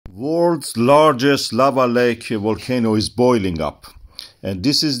World's largest lava lake volcano is boiling up. And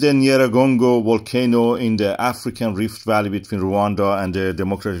this is the Nyiragongo volcano in the African Rift Valley between Rwanda and the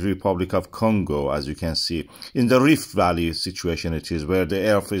Democratic Republic of Congo, as you can see. In the Rift Valley situation it is, where the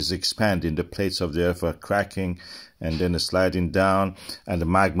earth is expanding, the plates of the earth are cracking and then sliding down, and the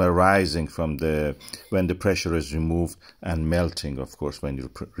magma rising from when the pressure is removed, and melting, of course, when you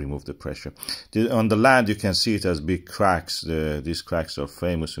remove the pressure. On the land you can see it as big cracks. These cracks are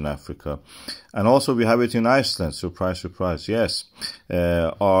famous in Africa. And also we have it in Iceland, surprise, surprise, yes.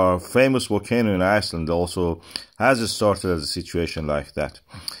 Our famous volcano in Iceland also has started as a situation like that.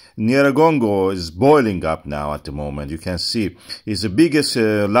 Nyiragongo is boiling up now at the moment. You can see it's the biggest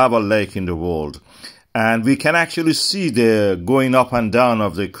lava lake in the world. And we can actually see the going up and down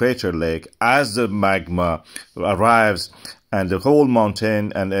of the crater lake as the magma arrives, and the whole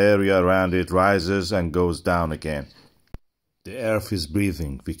mountain and area around it rises and goes down again. The earth is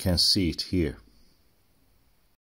breathing. We can see it here.